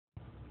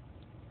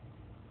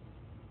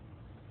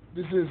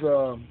This is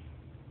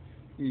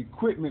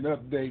equipment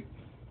update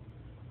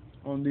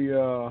on the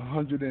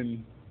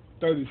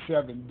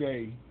 137th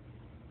day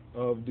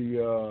of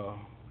the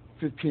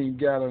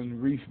 15-gallon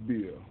reef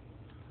beer.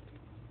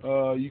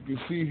 You can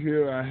see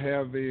here I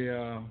have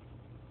a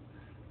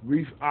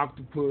Reef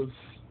Octopus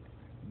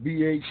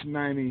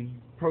BH90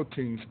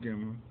 protein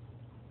skimmer,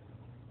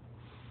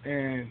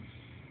 and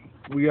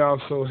we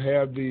also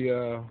have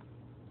the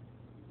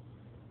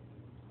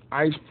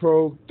Ice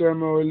Pro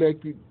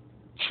thermoelectric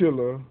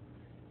chiller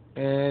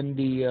and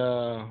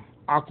the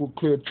Aqua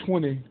Clear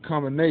 20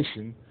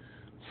 combination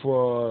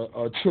for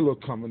a chiller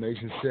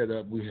combination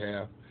setup we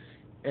have.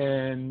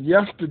 And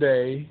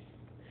yesterday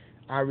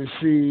I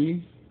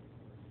received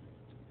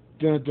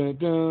the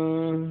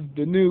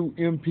new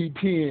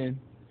MP10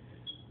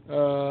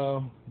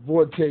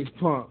 vortex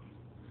pump.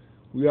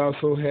 We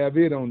also have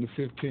it on the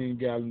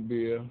 15-gallon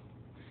beer,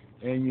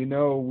 and you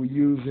know we're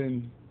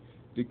using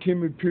the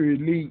Equiment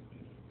Elite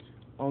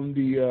on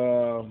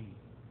the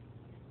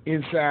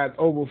inside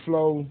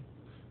overflow,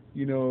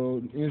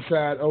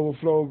 inside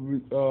overflow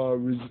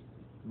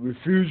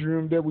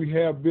refrigerant that we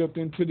have built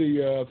into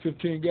the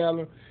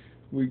 15-gallon.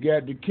 We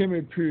got the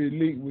Equiment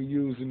Elite we're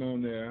using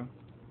on there.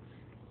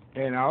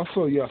 And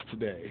also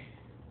yesterday,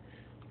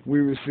 we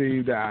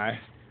received our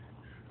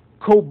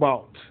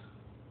Cobalt,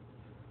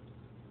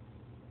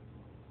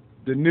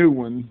 the new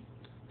one,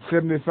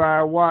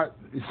 75 watt.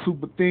 It's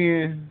super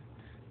thin.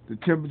 The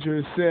temperature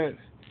is set,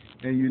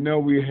 and you know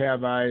we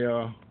have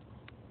our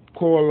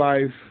Core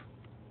Life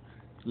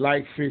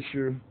light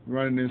fixture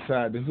running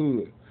inside the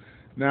hood.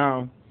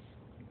 Now,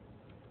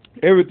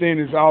 everything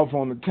is off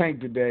on the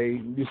tank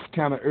today. It's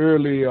kind of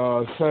early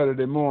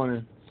Saturday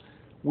morning.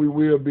 I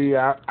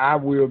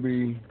will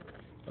be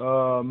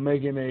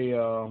making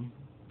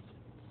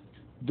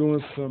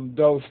doing some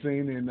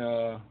dosing, and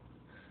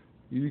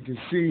you can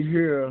see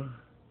here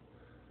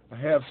I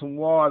have some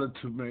water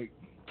to make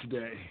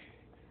today.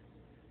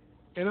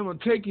 And I'm going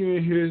to take you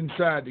in here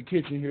inside the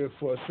kitchen here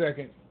for a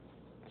second.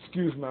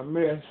 Excuse my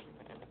mess.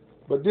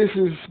 But this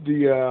is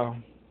the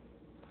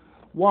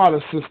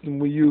water system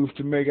we use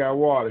to make our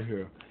water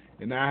here.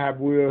 And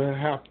will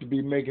have to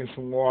be making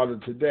some water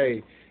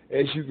today.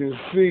 As you can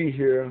see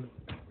here,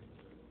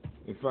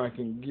 if I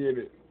can get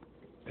it,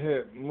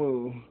 help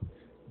move,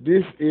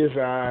 this is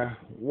our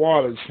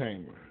water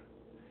chamber.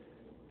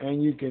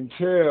 And you can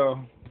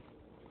tell,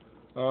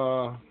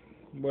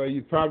 well,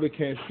 you probably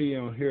can't see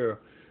on here,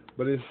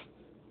 but it's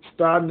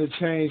starting to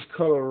change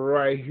color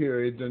right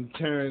here. It done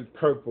turned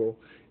purple,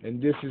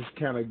 and this is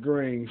kind of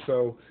green.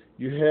 So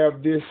you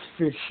have this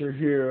fixture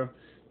here.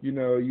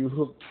 You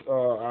hooked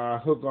I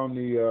hook on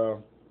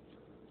the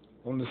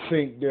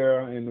sink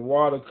there, and the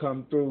water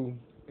come through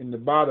in the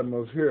bottom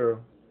of here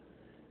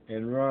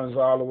and runs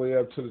all the way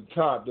up to the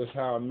top. That's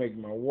how I make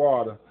my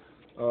water.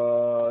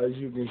 As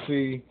you can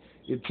see,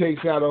 it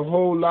takes out a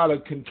whole lot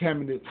of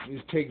contaminants.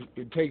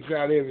 It takes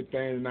out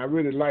everything, and I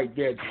really like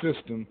that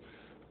system.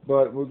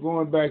 But we're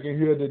going back in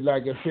here that,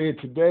 like I said,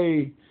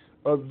 today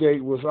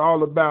update was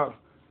all about,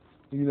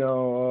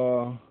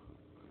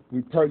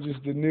 we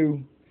purchased the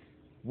new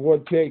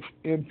Vortex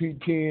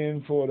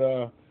MP10 for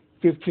the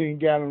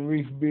 15-gallon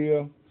reef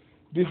beer.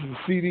 This is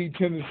CD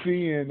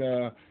Tennessee, and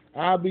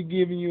I'll be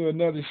giving you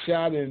another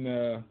shot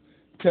and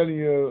telling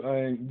you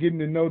and getting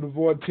to know the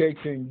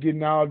Vortex and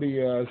getting all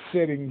the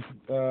settings,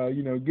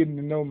 getting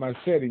to know my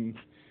settings.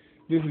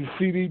 This is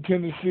CD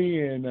Tennessee,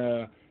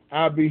 and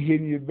I'll be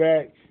hitting you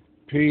back.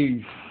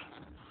 Peace.